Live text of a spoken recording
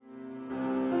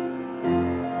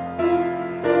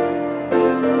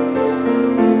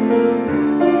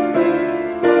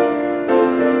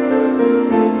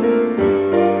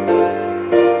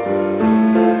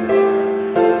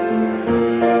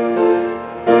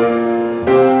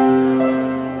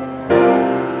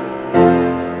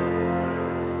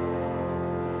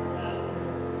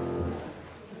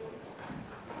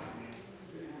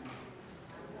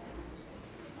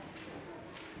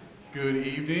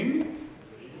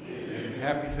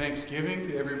Happy Thanksgiving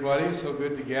to everybody. So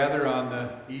good to gather on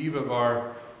the eve of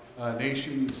our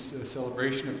nation's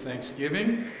celebration of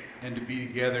Thanksgiving and to be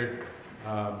together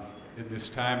in this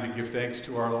time to give thanks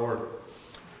to our Lord.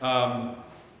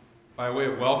 By way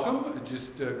of welcome,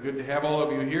 just good to have all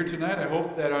of you here tonight. I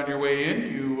hope that on your way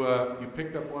in you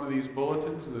picked up one of these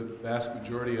bulletins. The vast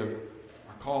majority of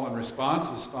our call and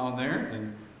response is found there.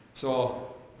 And so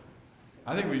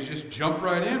I think we just jump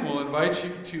right in. We'll invite you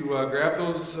to grab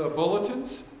those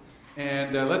bulletins.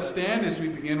 And let's stand as we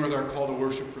begin with our call to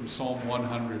worship from Psalm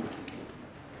 100.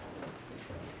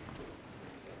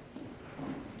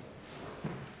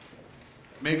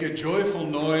 Make a joyful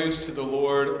noise to the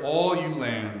Lord, all you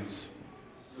lands.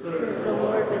 Serve the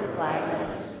Lord with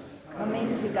gladness. Come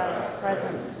into God's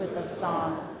presence with a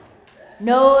song.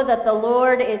 Know that the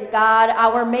Lord is God,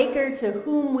 our Maker, to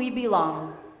whom we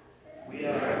belong. We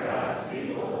are God's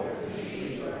people, the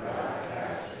sheep of God's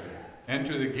pasture.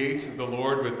 Enter the gates of the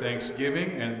Lord with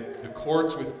thanksgiving and the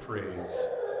courts with praise.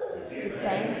 Give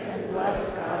thanks and bless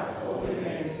God's holy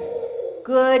name.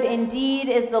 Good indeed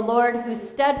is the Lord, whose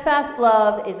steadfast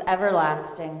love is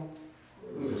everlasting.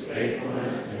 Whose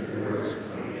faithfulness endures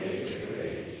from age to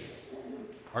age.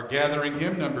 Our gathering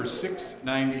hymn, number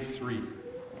 693.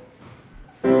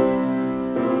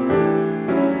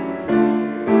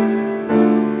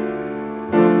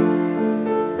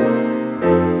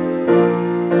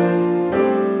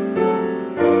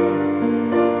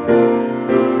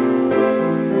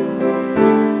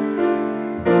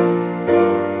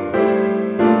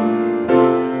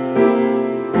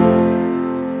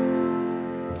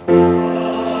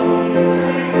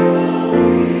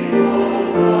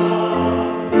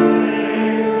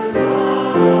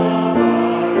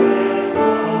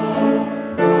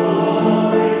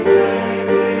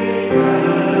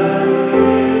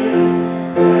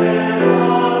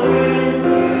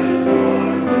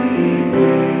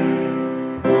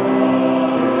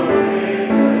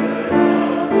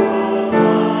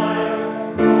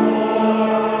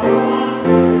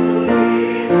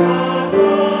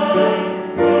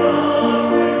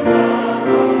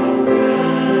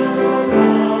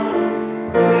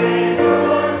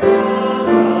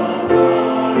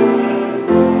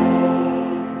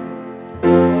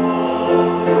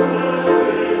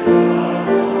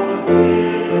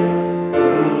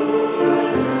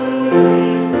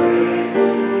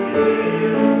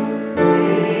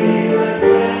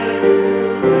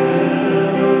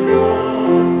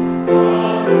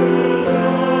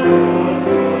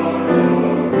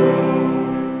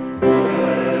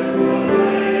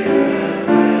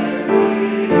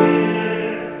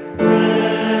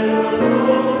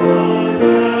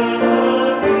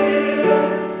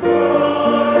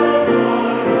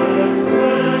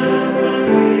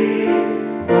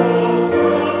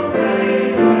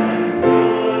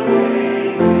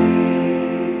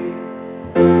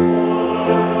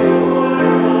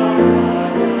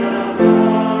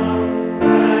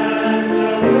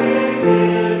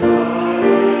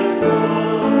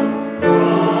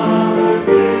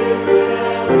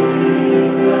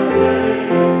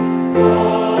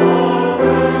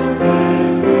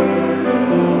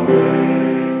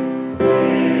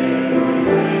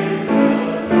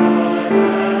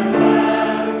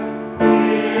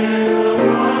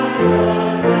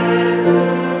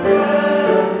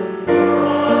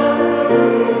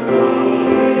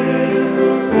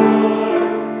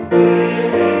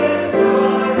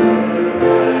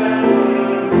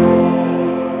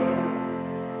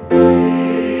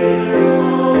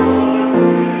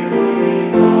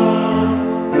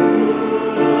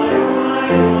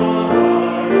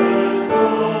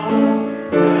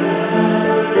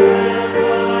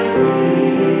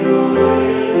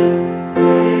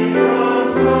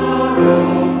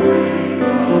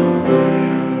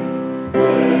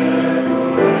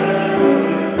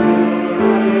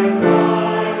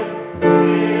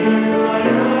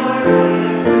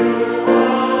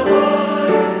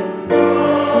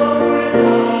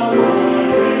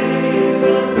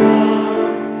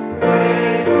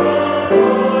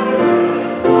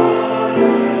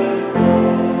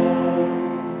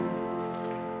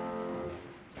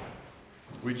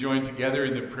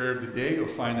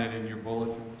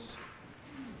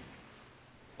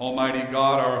 Almighty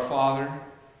God, our Father,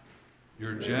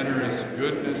 your generous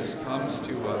goodness comes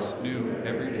to us new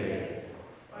every day.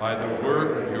 By the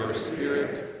work of your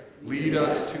Spirit, lead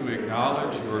us to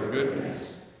acknowledge your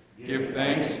goodness, give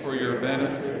thanks for your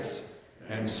benefits,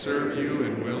 and serve you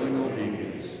in willing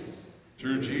obedience.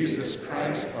 Through Jesus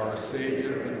Christ, our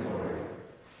Savior and Lord.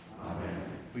 Amen.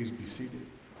 Please be seated.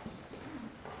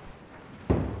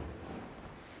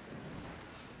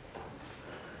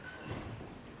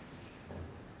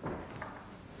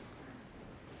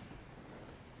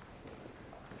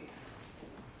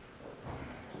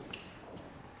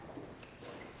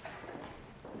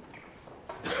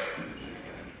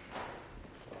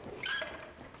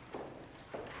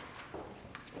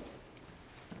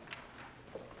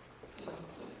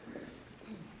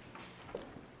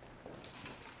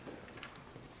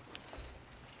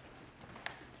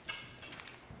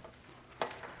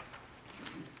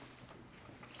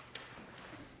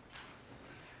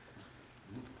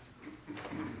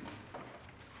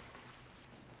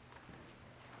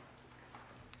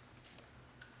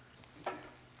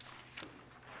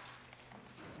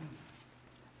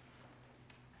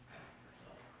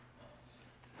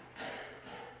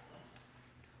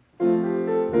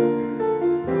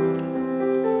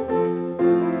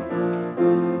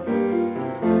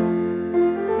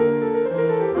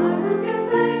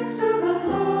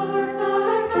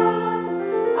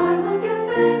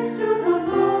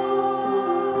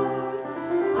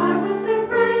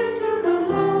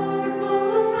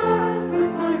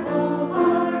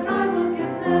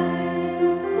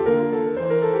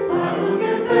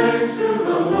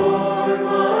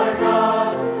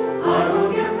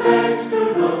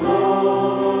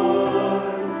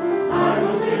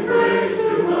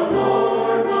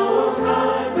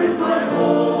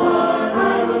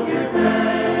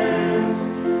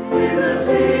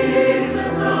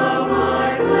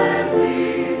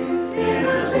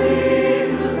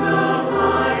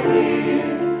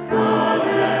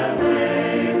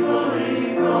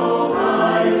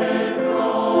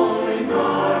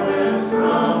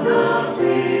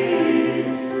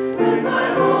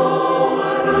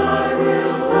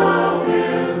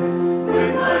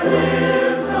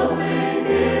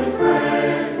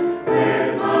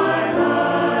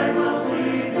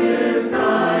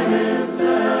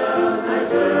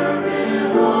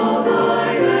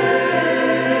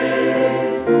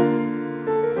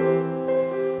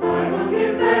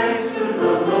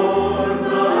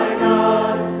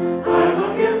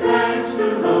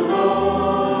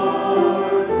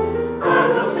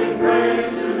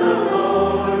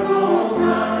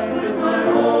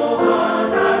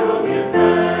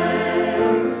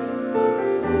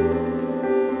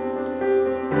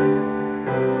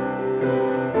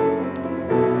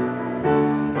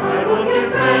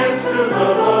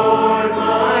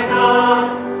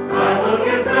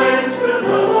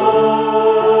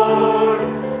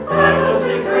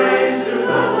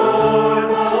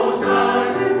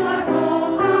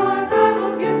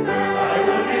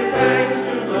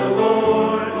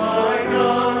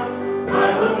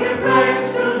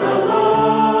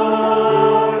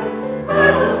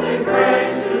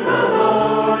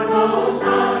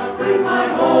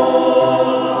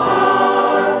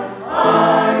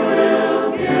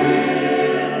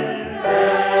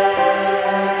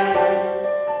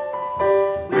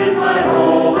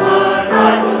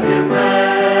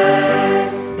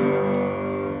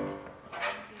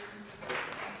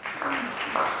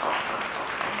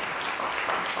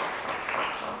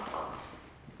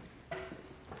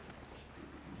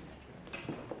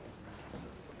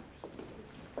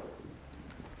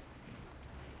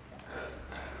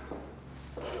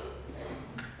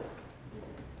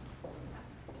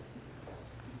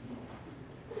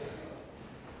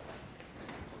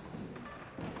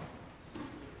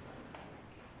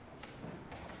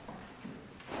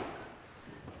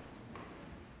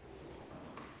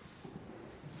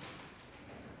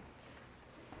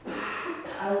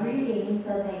 A reading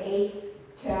from the 8th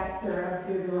chapter of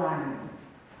Deuteronomy.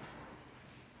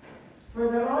 For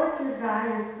the Lord your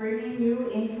God is bringing you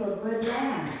into a good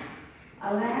land,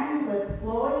 a land with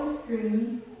flowing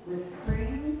streams, with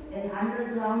springs and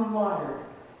underground waters,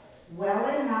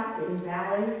 welling up in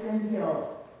valleys and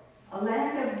hills, a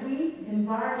land of wheat and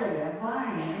barley, of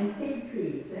vine and fig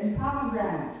trees and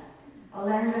pomegranates, a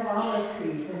land of olive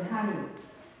trees and honey,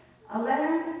 a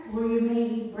land where you may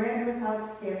eat bread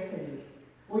without scarcity,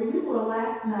 where you will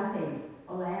lack nothing,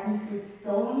 a land whose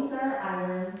stones are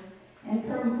iron, and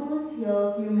from whose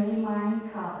hills you may mine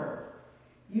copper.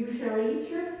 You shall eat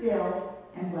your fill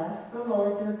and bless the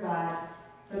Lord your God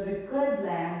for the good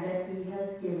land that he has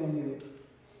given you.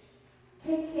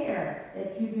 Take care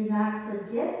that you do not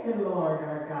forget the Lord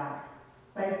our God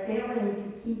by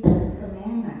failing to keep his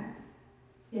commandments,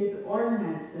 his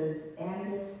ordinances, and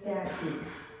his statutes,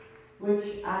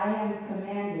 which I am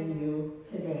commanding you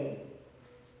today.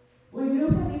 When you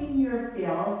have eaten your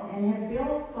fill and have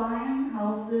built fine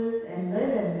houses and live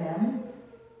in them,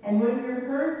 and when your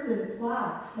herds and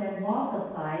flocks have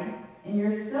multiplied, and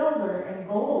your silver and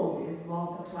gold is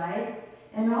multiplied,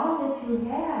 and all that you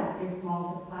have is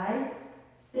multiplied,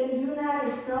 then do not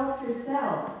exalt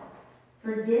yourself,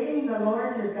 forgetting the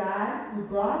Lord your God who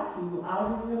brought you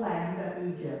out of the land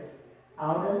of Egypt,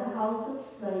 out of the house of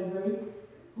slavery,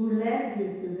 who led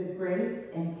you through the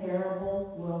great and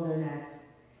terrible wilderness,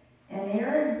 an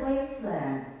arid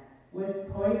wasteland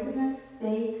with poisonous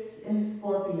snakes and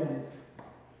scorpions.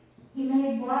 He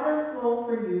made water flow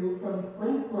for you from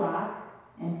flint rock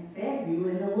and fed you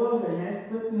in the wilderness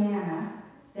with manna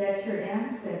that your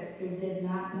ancestors did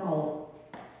not know,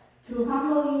 to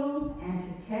humble you and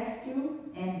to test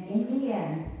you, and in the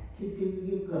end to do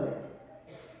you good.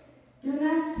 Do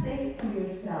not say to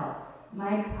yourself,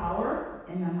 my power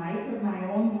and the might of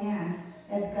my own hand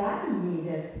have gotten me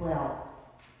this wealth.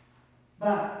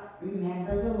 But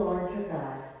remember the Lord your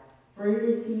God, for it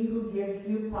is he who gives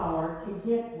you power to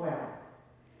get wealth,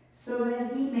 so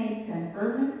that he may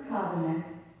confirm his covenant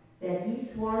that he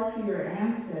swore to your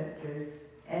ancestors,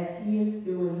 as he is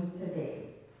doing today.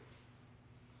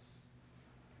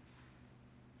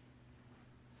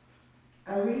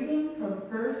 A reading from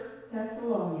 1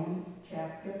 Thessalonians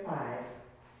chapter 5.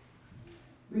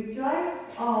 Rejoice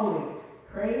always,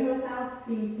 pray without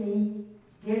ceasing,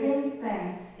 giving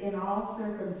thanks in all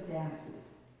circumstances,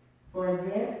 for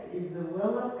this is the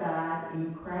will of God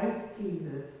in Christ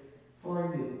Jesus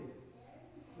for you.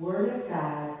 Word of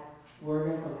God,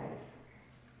 word of life.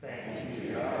 Thanks be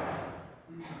to God.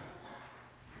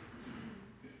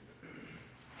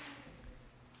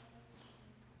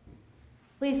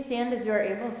 Please stand as you are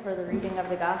able for the reading of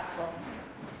the gospel.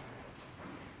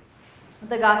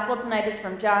 The gospel tonight is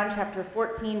from John chapter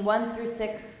 14, 1 through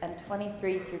 6, and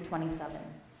 23 through 27.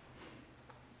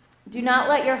 Do not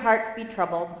let your hearts be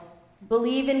troubled.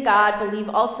 Believe in God, believe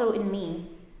also in me.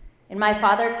 In my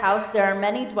Father's house there are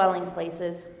many dwelling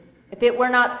places. If it were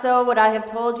not so, would I have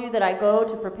told you that I go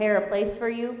to prepare a place for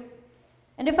you?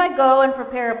 And if I go and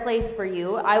prepare a place for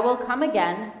you, I will come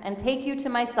again and take you to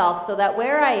myself, so that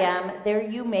where I am, there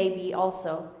you may be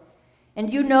also.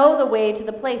 And you know the way to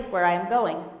the place where I am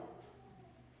going.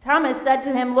 Thomas said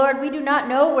to him, Lord, we do not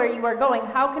know where you are going.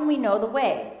 How can we know the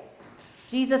way?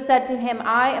 Jesus said to him,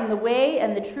 I am the way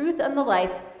and the truth and the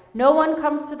life. No one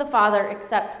comes to the Father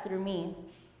except through me.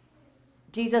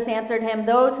 Jesus answered him,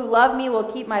 those who love me will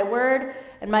keep my word,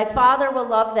 and my Father will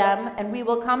love them, and we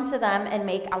will come to them and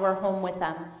make our home with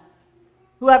them.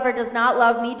 Whoever does not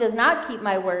love me does not keep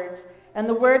my words, and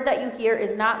the word that you hear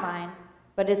is not mine,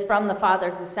 but is from the Father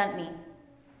who sent me.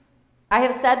 I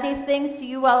have said these things to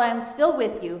you while I am still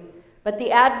with you, but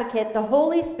the Advocate, the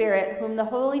Holy Spirit, whom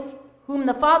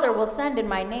the Father will send in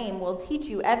my name, will teach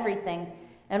you everything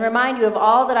and remind you of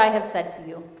all that I have said to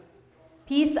you.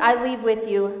 Peace I leave with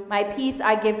you, my peace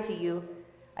I give to you.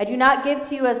 I do not give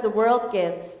to you as the world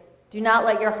gives. Do not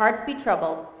let your hearts be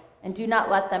troubled, and do not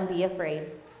let them be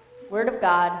afraid. Word of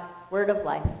God, word of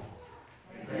life.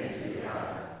 Thanks be to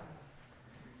God.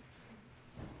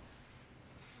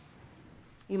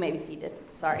 You may be seated.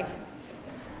 Sorry.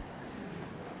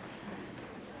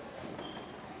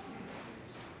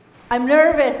 I'm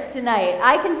nervous tonight.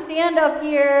 I can stand up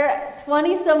here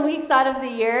 20-some weeks out of the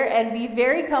year and be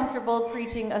very comfortable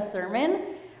preaching a sermon,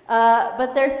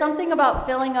 but there's something about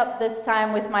filling up this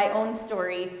time with my own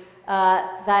story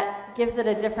that gives it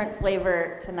a different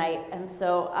flavor tonight. And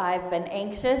so I've been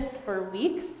anxious for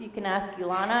weeks. You can ask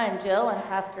Ilana and Jill and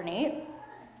Pastor Nate.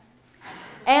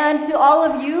 And to all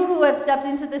of you who have stepped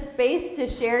into this space to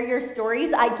share your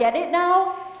stories, I get it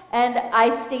now, and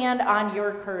I stand on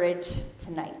your courage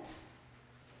tonight.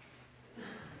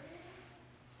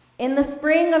 In the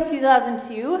spring of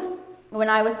 2002, when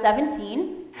I was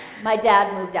 17, my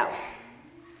dad moved out.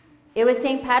 It was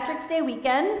St. Patrick's Day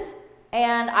weekend,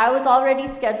 and I was already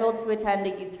scheduled to attend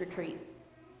a youth retreat.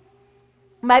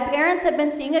 My parents had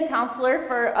been seeing a counselor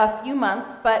for a few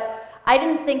months, but I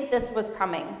didn't think this was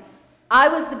coming. I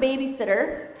was the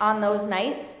babysitter on those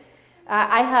nights.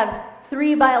 I have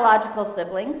 3 biological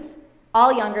siblings,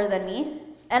 all younger than me,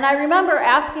 and I remember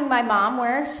asking my mom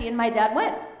where she and my dad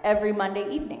went every Monday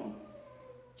evening.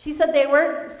 She said they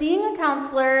were seeing a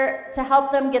counselor to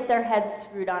help them get their heads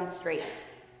screwed on straight.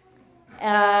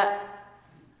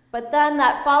 But then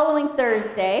that following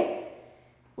Thursday,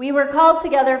 we were called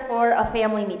together for a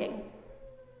family meeting.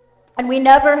 And we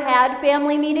never had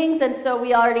family meetings, and so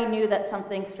we already knew that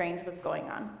something strange was going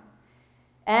on.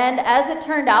 And as it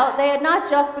turned out, they had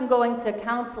not just been going to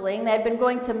counseling, they had been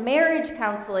going to marriage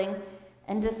counseling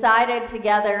and decided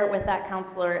together with that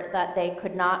counselor that they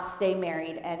could not stay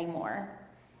married anymore.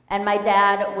 And my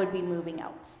dad would be moving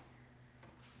out.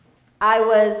 I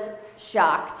was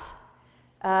shocked.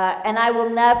 And I will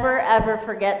never, ever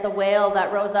forget the wail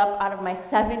that rose up out of my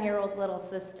 7-year-old little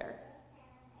sister.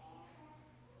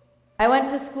 I went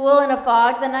to school in a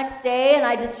fog the next day, and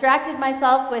I distracted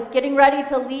myself with getting ready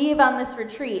to leave on this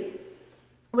retreat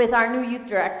with our new youth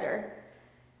director.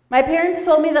 My parents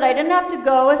told me that I didn't have to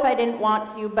go if I didn't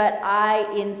want to, but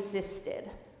I insisted.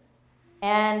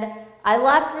 And I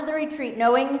left for the retreat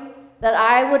knowing that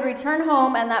I would return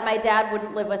home and that my dad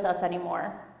wouldn't live with us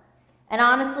anymore. And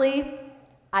honestly,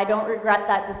 I don't regret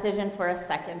that decision for a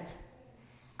second.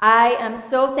 I am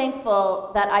so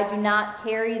thankful that I do not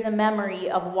carry the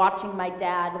memory of watching my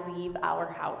dad leave our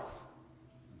house.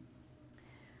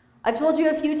 I've told you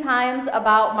a few times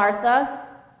about Martha,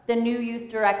 the new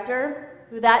youth director,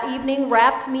 who that evening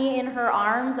wrapped me in her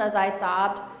arms as I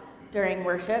sobbed during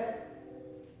worship.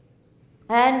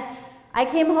 And I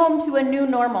came home to a new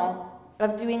normal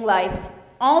of doing life,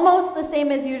 almost the same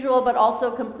as usual, but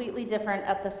also completely different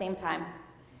at the same time.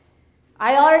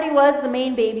 I already was the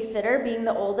main babysitter, being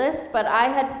the oldest, but I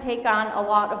had to take on a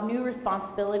lot of new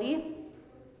responsibility.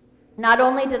 Not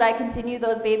only did I continue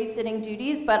those babysitting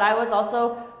duties, but I was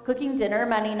also cooking dinner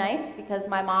many nights because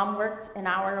my mom worked an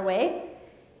hour away.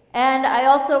 And I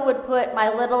also would put my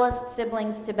littlest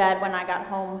siblings to bed when I got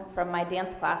home from my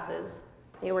dance classes.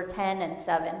 They were 10 and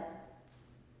 7.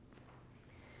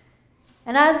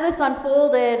 And as this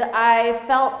unfolded, I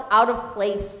felt out of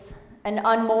place and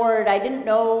unmoored. I didn't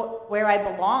know where I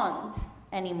belonged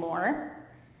anymore.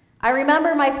 I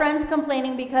remember my friends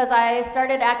complaining because I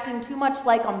started acting too much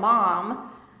like a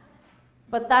mom,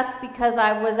 but that's because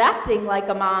I was acting like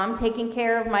a mom, taking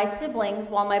care of my siblings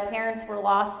while my parents were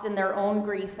lost in their own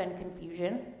grief and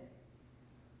confusion.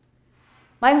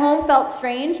 My home felt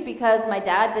strange because my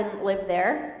dad didn't live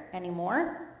there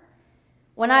anymore.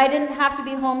 When I didn't have to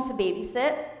be home to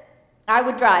babysit, I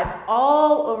would drive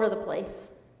all over the place,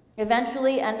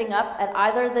 eventually ending up at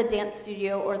either the dance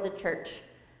studio or the church,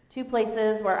 2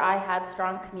 places where I had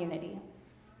strong community.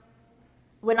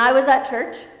 When I was at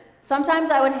church,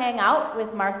 sometimes I would hang out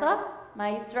with Martha,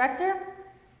 my youth director,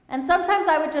 and sometimes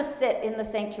I would just sit in the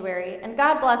sanctuary. And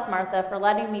God bless Martha for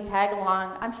letting me tag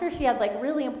along. I'm sure she had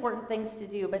really important things to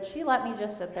do, but she let me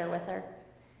just sit there with her.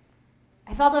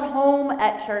 I felt at home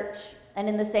at church and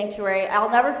in the sanctuary. I'll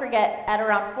never forget, at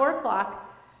around 4 o'clock,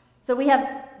 so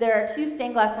there are 2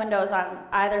 stained glass windows on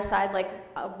either side,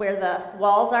 where the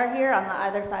walls are here on the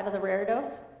either side of the reredos.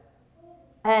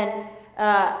 And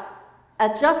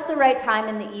at just the right time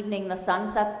in the evening, the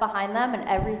sun sets behind them and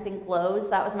everything glows.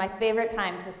 That was my favorite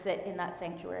time to sit in that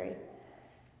sanctuary.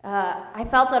 I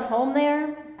felt at home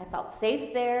there. I felt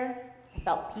safe there. I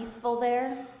felt peaceful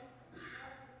there.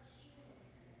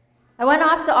 I went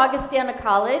off to Augustana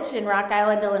College in Rock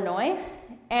Island, Illinois,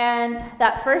 and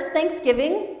that first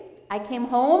Thanksgiving, I came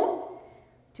home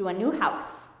to a new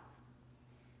house.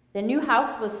 The new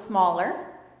house was smaller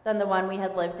than the one we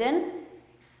had lived in,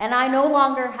 and I no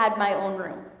longer had my own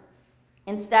room.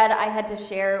 Instead, I had to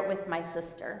share with my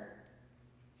sister.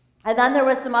 And then there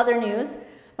was some other news.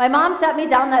 My mom sat me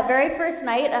down that very first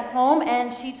night at home,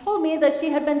 and she told me that she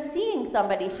had been seeing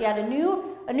somebody. She had a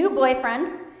new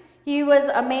boyfriend. He was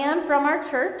a man from our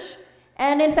church,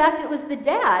 and in fact, it was the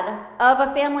dad of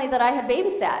a family that I had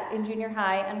babysat in junior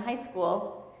high and high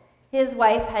school. His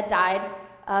wife had died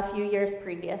a few years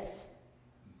previous.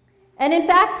 And in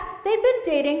fact, they'd been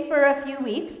dating for a few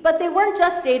weeks, but they weren't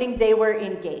just dating, they were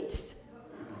engaged.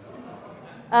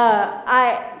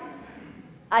 I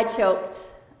choked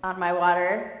on my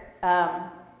water,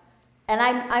 and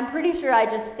I'm pretty sure I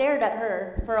just stared at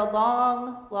her for a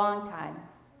long, long time.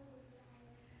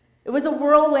 It was a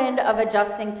whirlwind of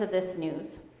adjusting to this news.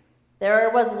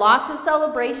 There was lots of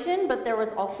celebration, but there was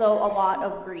also a lot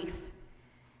of grief.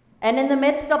 And in the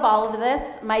midst of all of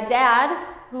this, my dad,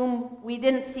 whom we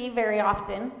didn't see very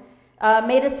often,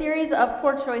 made a series of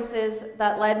poor choices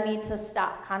that led me to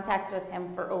stop contact with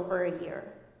him for over a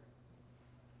year.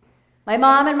 My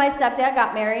mom and my stepdad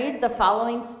got married the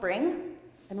following spring,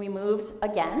 and we moved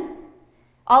again.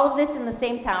 All of this in the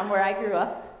same town where I grew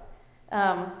up.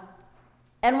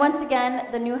 And once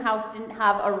again, the new house didn't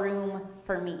have a room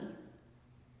for me.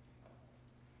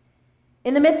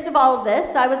 In the midst of all of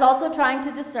this, I was also trying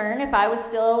to discern if I was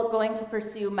still going to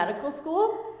pursue medical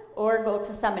school or go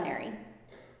to seminary.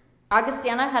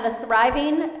 Augustana had a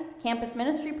thriving campus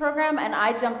ministry program, and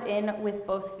I jumped in with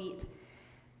both feet.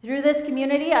 Through this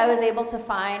community, I was able to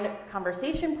find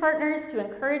conversation partners to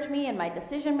encourage me in my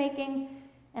decision-making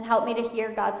and help me to hear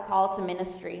God's call to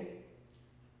ministry.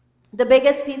 The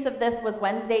biggest piece of this was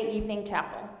Wednesday evening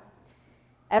chapel.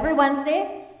 Every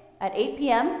Wednesday at 8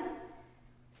 p.m.,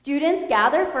 students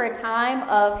gather for a time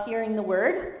of hearing the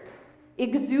word,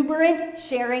 exuberant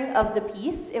sharing of the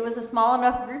peace. It was a small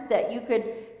enough group that you could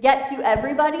get to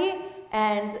everybody,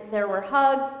 and there were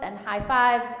hugs and high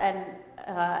fives, and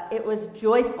it was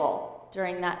joyful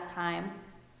during that time.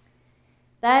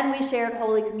 Then we shared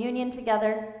Holy Communion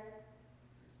together,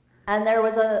 and there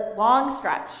was a long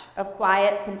stretch of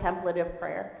quiet contemplative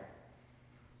prayer.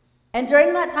 And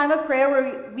during that time of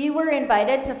prayer, we were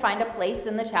invited to find a place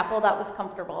in the chapel that was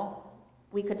comfortable.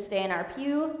 We could stay in our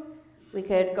pew, we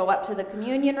could go up to the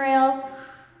communion rail,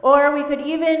 or we could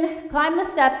even climb the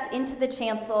steps into the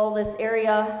chancel, this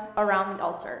area around the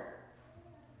altar.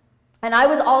 And I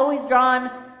was always drawn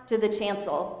to the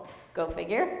chancel, go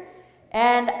figure.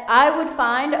 And I would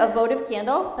find a votive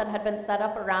candle that had been set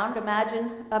up around,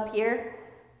 imagine up here,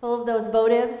 full of those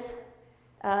votives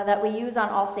that we use on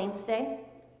All Saints' Day.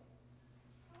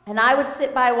 And I would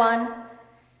sit by one,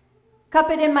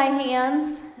 cup it in my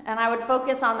hands, and I would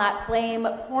focus on that flame,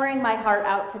 pouring my heart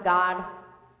out to God,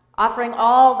 offering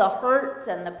all the hurt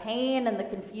and the pain and the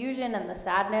confusion and the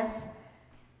sadness.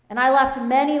 And I left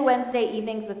many Wednesday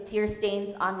evenings with tear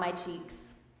stains on my cheeks.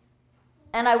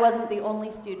 And I wasn't the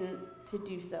only student to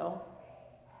do so.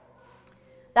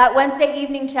 That Wednesday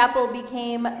evening chapel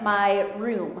became my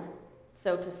room,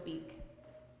 so to speak,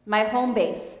 my home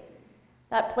base,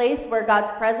 that place where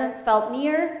God's presence felt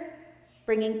near,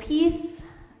 bringing peace,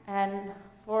 and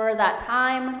for that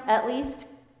time, at least,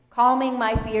 calming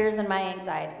my fears and my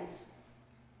anxieties.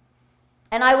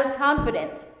 And I was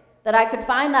confident that I could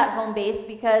find that home base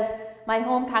because my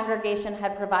home congregation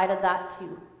had provided that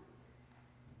too.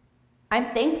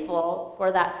 I'm thankful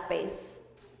for that space,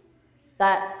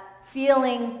 that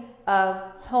feeling of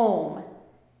home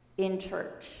in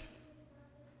church.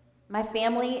 My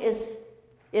family is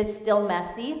still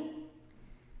messy.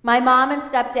 My mom and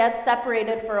stepdad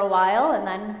separated for a while and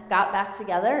then got back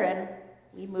together, and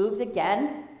we moved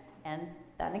again and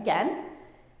then again.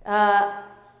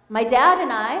 My dad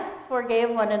and I forgave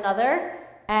one another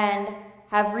and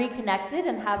have reconnected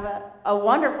and have a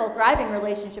wonderful, thriving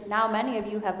relationship now. Many of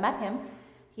you have met him.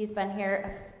 He's been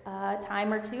here a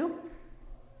time or two.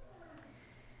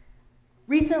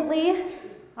 Recently,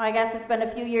 I guess it's been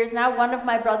a few years now, one of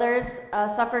my brothers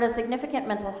suffered a significant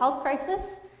mental health crisis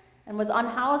and was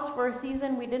unhoused for a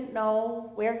season. We didn't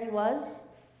know where he was.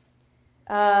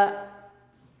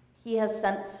 He has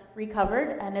since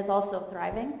recovered and is also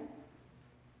thriving.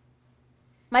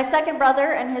 My second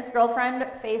brother and his girlfriend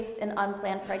faced an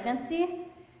unplanned pregnancy.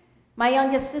 My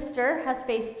youngest sister has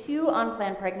faced 2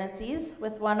 unplanned pregnancies,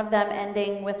 with one of them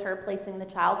ending with her placing the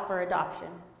child for adoption.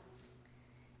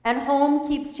 And home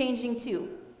keeps changing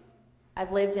too.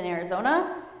 I've lived in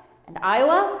Arizona and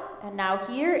Iowa, and now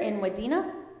here in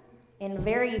Wadena, in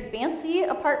very fancy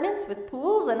apartments with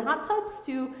pools and hot tubs,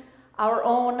 to our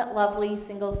own lovely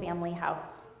single-family house.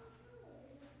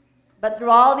 But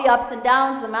through all the ups and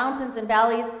downs, the mountains and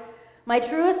valleys, my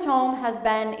truest home has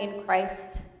been in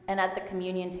Christ and at the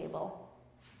communion table.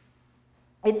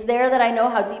 It's there that I know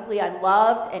how deeply I'm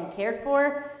loved and cared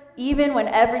for, even when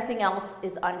everything else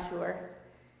is unsure.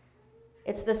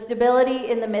 It's the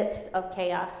stability in the midst of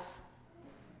chaos.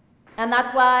 And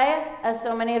that's why, as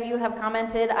so many of you have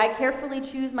commented, I carefully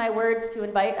choose my words to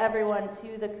invite everyone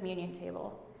to the communion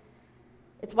table.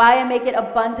 It's why I make it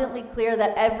abundantly clear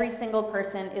that every single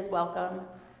person is welcome,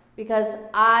 because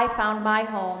I found my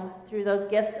home through those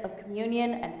gifts of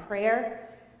communion and prayer,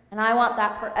 and I want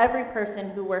that for every person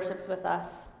who worships with us,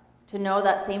 to know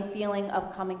that same feeling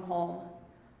of coming home,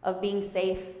 of being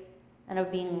safe, and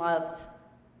of being loved.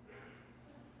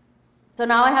 So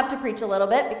now I have to preach a little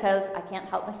bit because I can't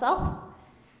help myself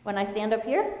when I stand up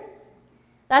here.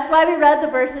 That's why we read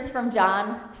the verses from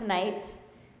John tonight.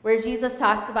 where Jesus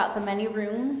talks about the many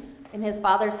rooms in his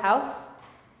Father's house.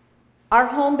 Our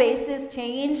home bases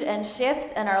change and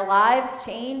shift, and our lives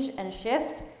change and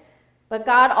shift, but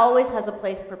God always has a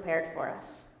place prepared for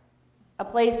us, a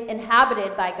place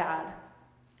inhabited by God,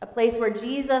 a place where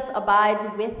Jesus abides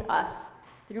with us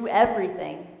through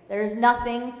everything. There's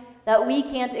nothing that we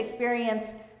can't experience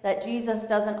that Jesus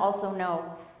doesn't also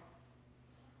know.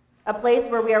 A place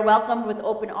where we are welcomed with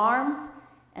open arms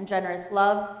and generous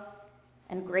love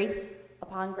and grace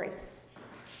upon grace.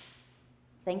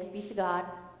 Thanks be to God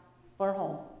for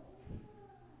home.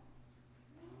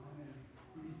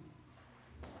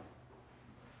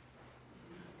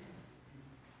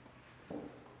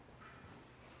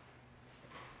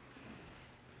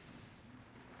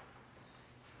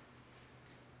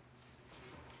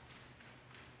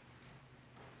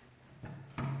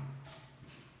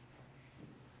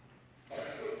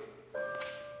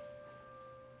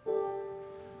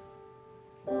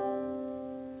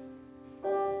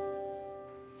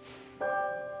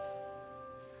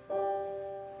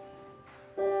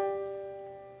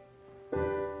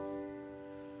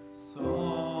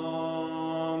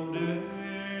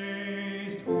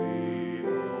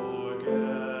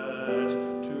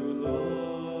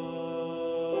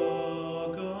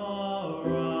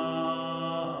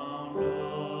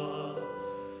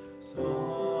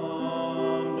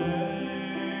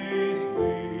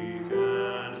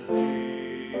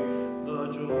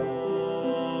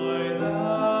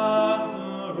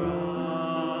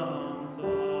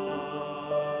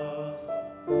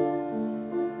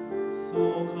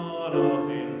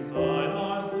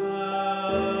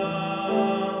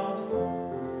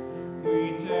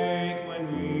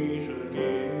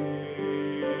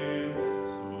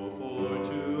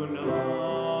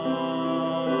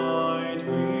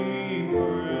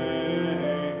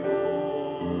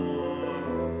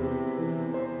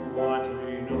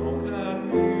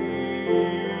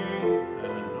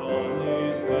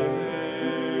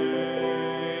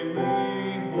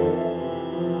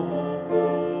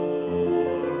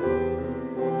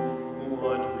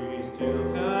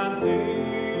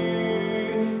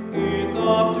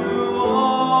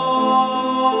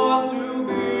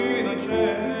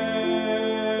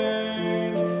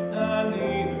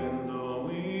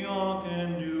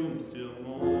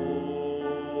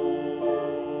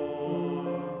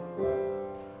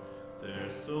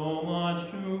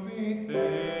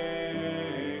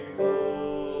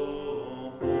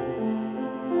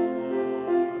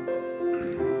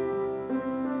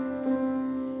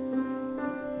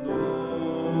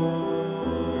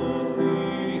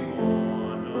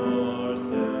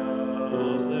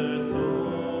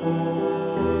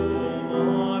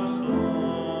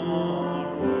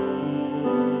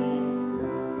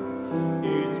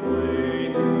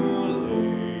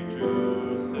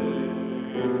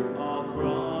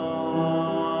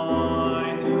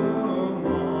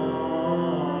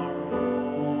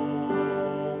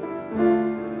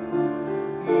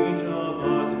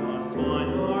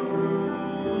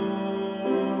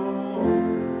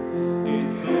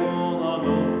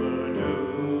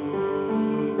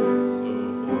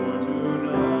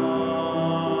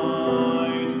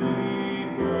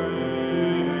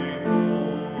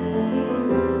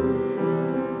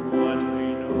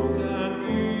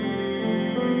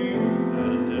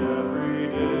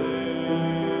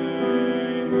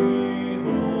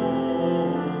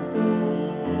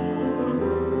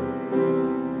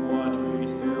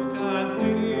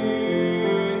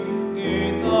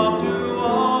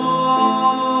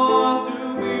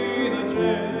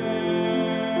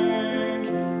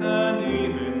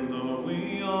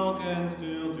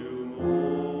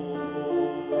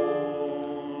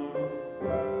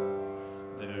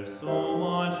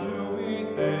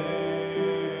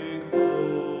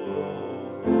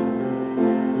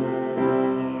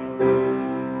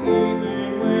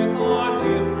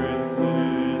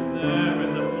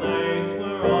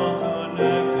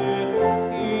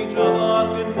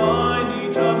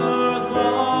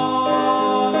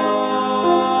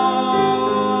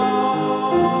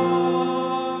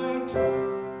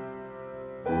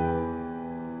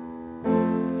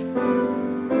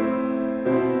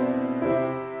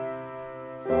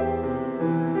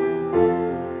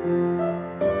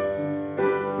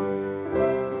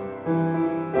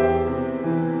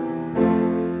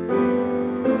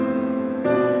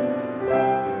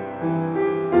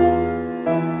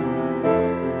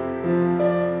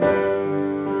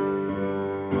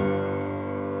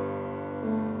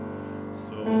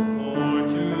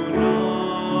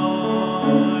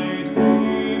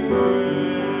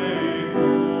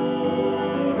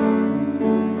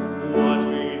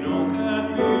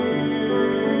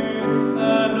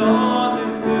 And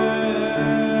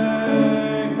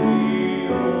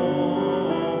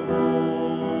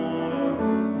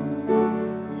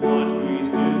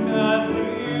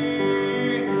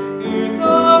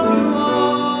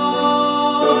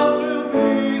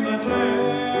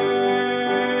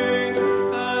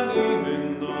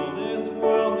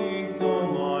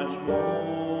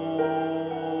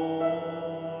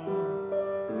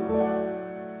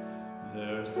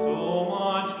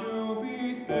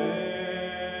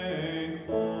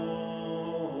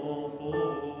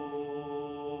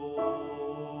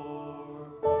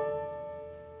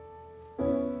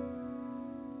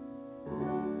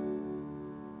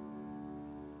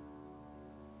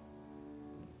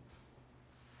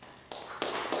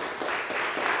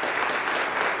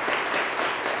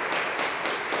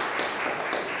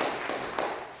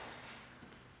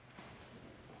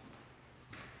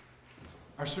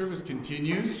service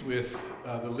continues with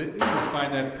the litany. You'll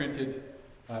find that printed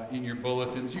in your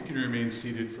bulletins. You can remain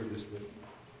seated for this litany.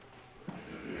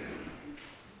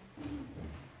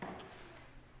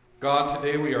 God,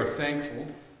 today we are thankful,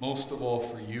 most of all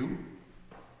for you.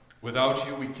 Without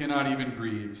you, we cannot even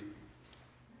breathe.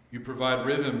 You provide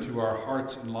rhythm to our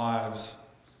hearts and lives.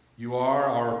 You are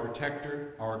our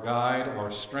protector, our guide, our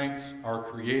strength, our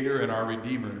creator, and our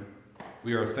redeemer.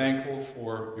 We are thankful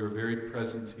for your very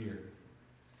presence here.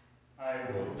 I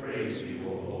will praise you,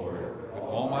 O Lord, With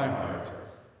all my heart,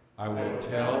 I will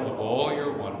tell of all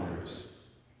your wonders.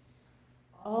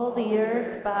 All the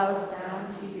earth bows down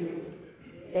to you.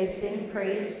 They sing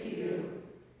praise to you.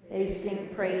 They sing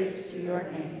praise to your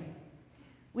name.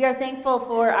 We are thankful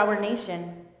for our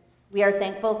nation. We are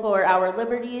thankful for our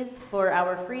liberties, for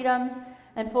our freedoms,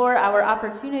 and for our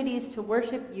opportunities to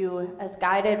worship you as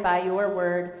guided by your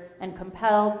word and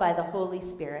compelled by the Holy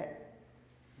Spirit.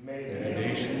 May the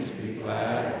nations be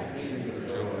glad and sing for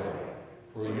joy,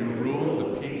 for you rule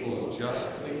the peoples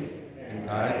justly and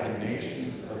guide the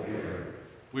nations of the earth.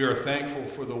 We are thankful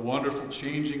for the wonderful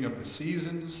changing of the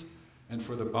seasons and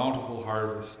for the bountiful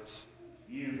harvests.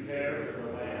 You care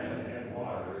for land and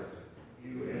waters.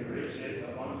 You enrich it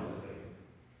abundantly.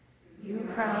 You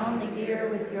crown the year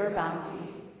with your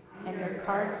bounty, and your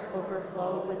carts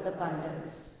overflow with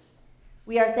abundance.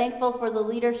 We are thankful for the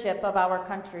leadership of our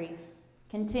country.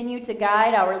 Continue to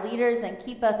guide our leaders and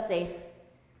keep us safe.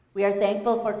 We are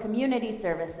thankful for community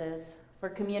services, for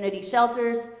community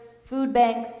shelters, food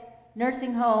banks,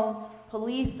 nursing homes,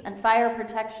 police and fire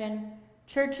protection,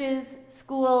 churches,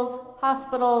 schools,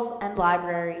 hospitals, and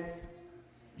libraries.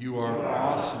 You are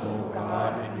awesome, O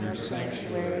God, in your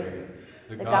sanctuary.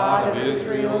 The God of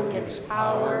Israel gives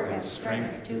power and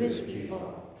strength to his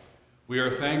people. We are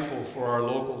thankful for our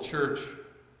local church,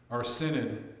 our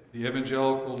synod, the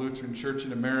Evangelical Lutheran Church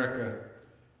in America,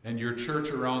 and your church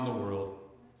around the world.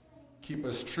 Keep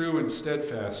us true and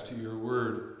steadfast to your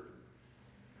word.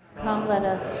 Come, let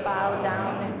us bow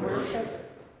down and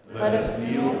worship. Let us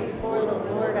kneel before the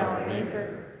Lord our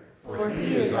Maker, for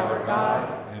he is our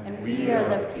God, and we are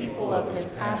the people of his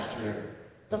pasture,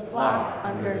 the flock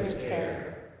under his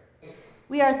care.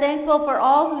 We are thankful for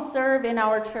all who serve in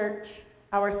our church,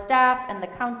 our staff and the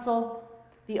council,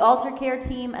 the altar care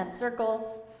team and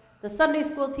circles, the Sunday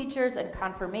school teachers and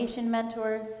confirmation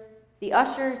mentors, the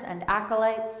ushers and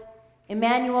acolytes,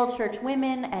 Emmanuel Church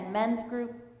women and men's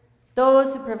group,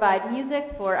 those who provide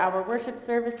music for our worship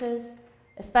services,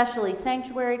 especially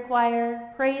sanctuary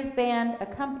choir, praise band,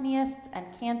 accompanists, and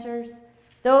cantors,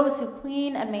 those who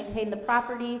clean and maintain the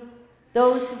property,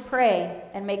 those who pray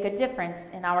and make a difference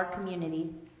in our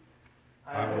community.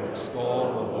 I will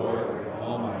extol the Lord with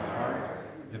all my heart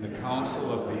in the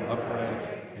council of the upright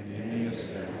and in the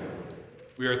assembly.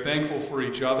 We are thankful for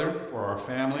each other, for our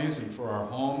families, and for our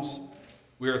homes.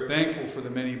 We are thankful for the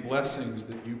many blessings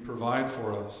that you provide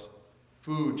for us: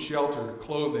 food, shelter,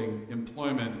 clothing,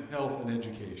 employment, health, and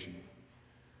education.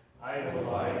 I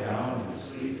will lie down and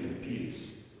sleep in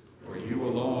peace. For you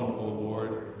alone, O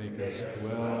Lord, make us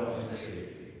dwell in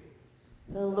safety.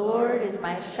 The Lord is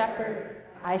my shepherd,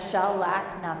 I shall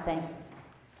lack nothing.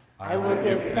 I will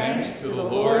give thanks to the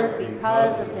Lord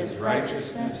because of his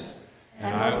righteousness,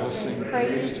 and I will sing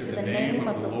praise to the name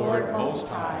of the Lord Most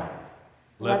High.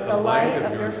 Let the light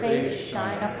of your face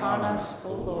shine upon us,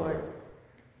 O Lord.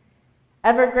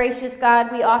 Ever gracious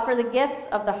God, we offer the gifts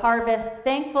of the harvest,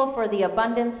 thankful for the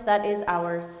abundance that is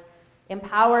ours.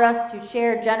 Empower us to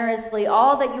share generously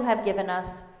all that you have given us.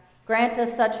 Grant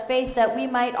us such faith that we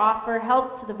might offer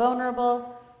help to the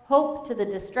vulnerable, hope to the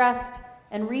distressed,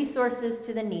 and resources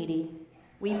to the needy.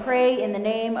 We pray in the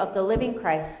name of the living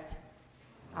Christ.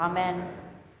 Amen.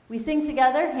 We sing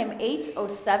together hymn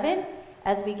 807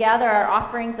 as we gather our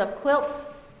offerings of quilts,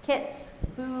 kits,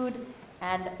 food,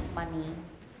 and money.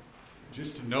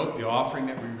 Just to note, the offering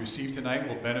that we receive tonight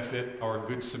will benefit our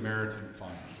Good Samaritan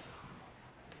Fund.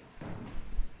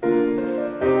 Thank you.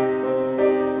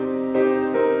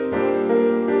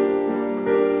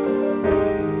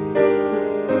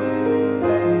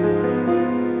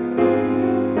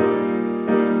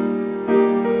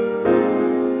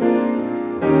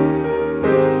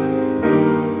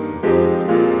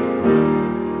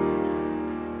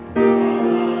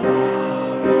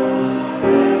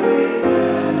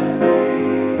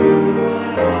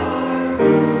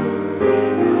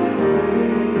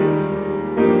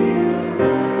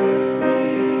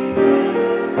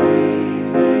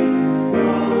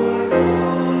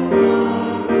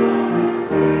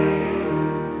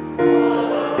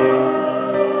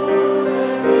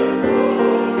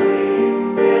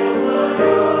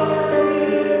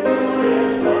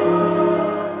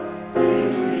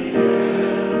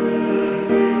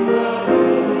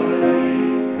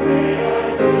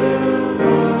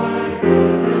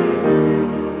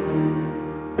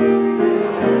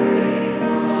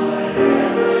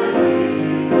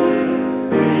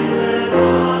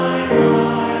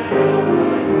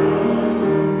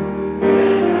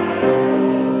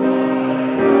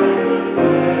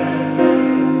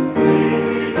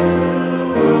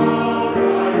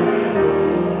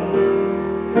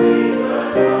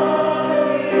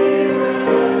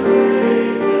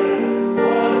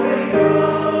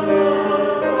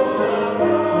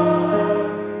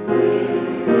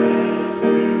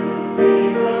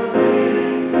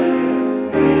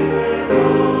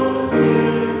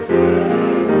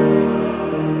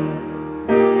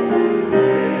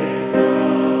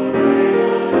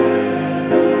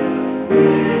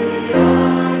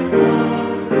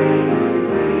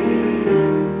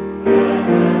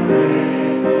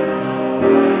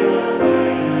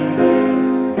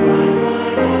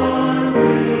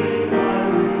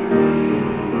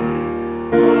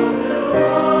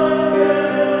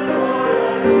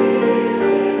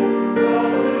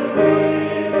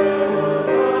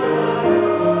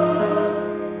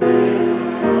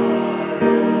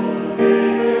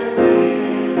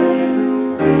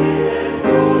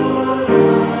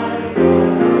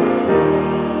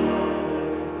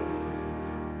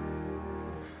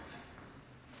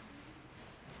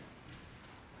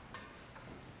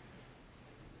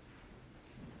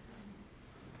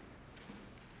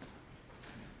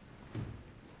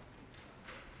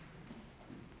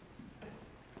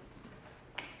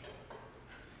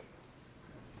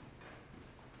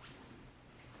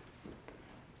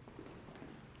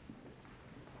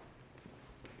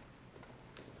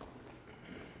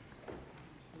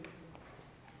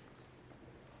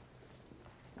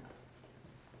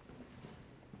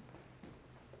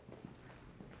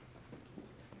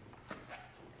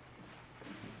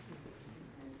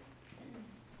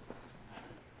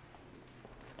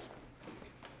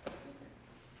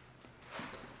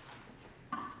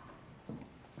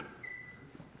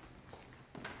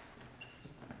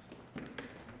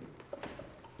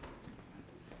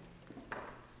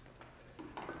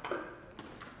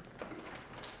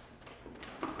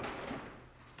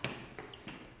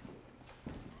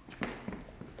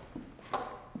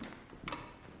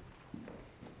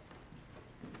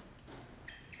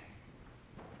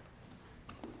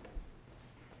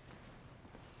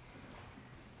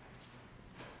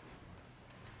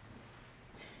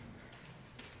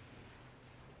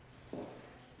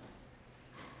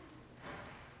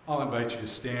 I'll invite you to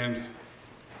stand.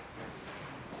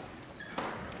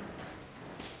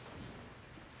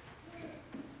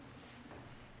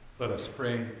 Let us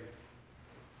pray.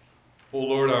 O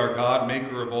Lord our God,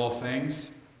 maker of all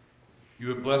things, you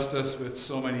have blessed us with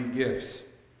so many gifts.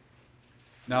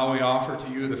 Now we offer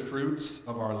to you the fruits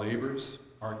of our labors,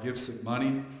 our gifts of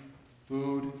money,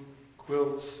 food,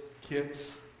 quilts,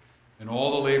 kits, and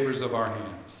all the labors of our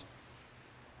hands.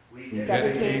 We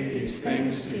dedicate these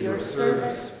things to your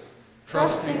service,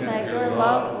 trusting that your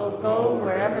love will go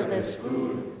wherever this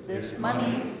food, this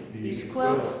money, these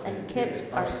quilts and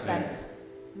kits are spent,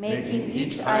 making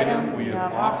each item we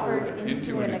have offered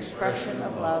into an expression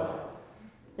of love.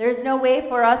 There is no way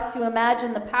for us to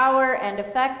imagine the power and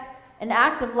effect an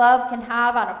act of love can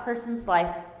have on a person's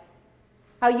life.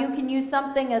 How you can use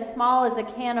something as small as a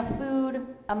can of food,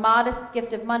 a modest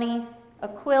gift of money, a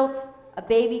quilt, a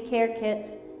baby care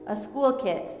kit, a school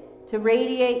kit, to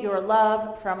radiate your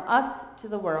love from us to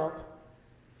the world.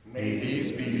 May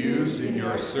these be used in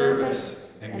your service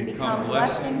and become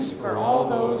blessings for all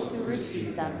those who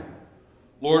receive them.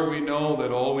 Lord, we know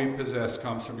that all we possess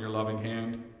comes from your loving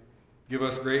hand. Give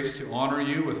us grace to honor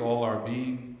you with all our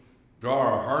being, draw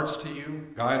our hearts to you,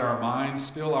 guide our minds,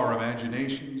 still our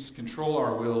imaginations, control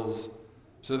our wills,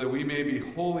 so that we may be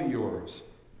wholly yours.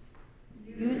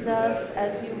 Use us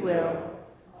as you will,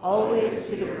 always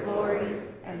to the glory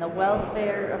and the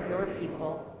welfare of your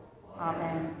people.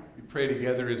 Amen. We pray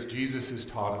together as Jesus has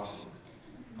taught us.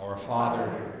 Our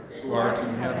Father, who art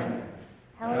in heaven,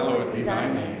 hallowed be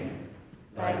thy name.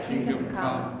 Thy kingdom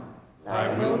come,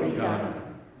 thy will be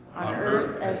done, on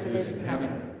earth as it is in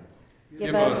heaven.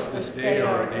 Give us this day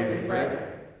our daily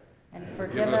bread, and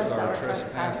forgive us our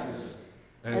trespasses,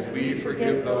 as we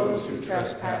forgive those who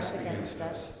trespass against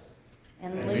us.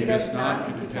 And lead us not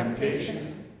into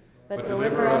temptation, but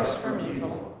deliver us from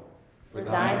evil. For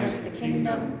thine is the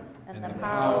kingdom, and the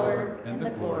power, and the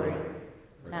glory,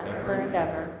 forever and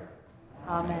ever.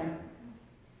 Amen.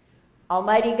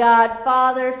 Almighty God,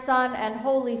 Father, Son, and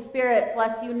Holy Spirit,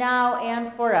 bless you now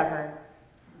and forever.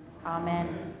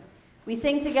 Amen. We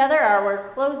sing together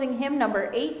our closing hymn, number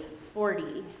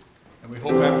 840. And we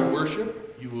hope after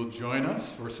worship you will join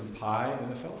us for some pie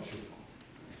and the fellowship.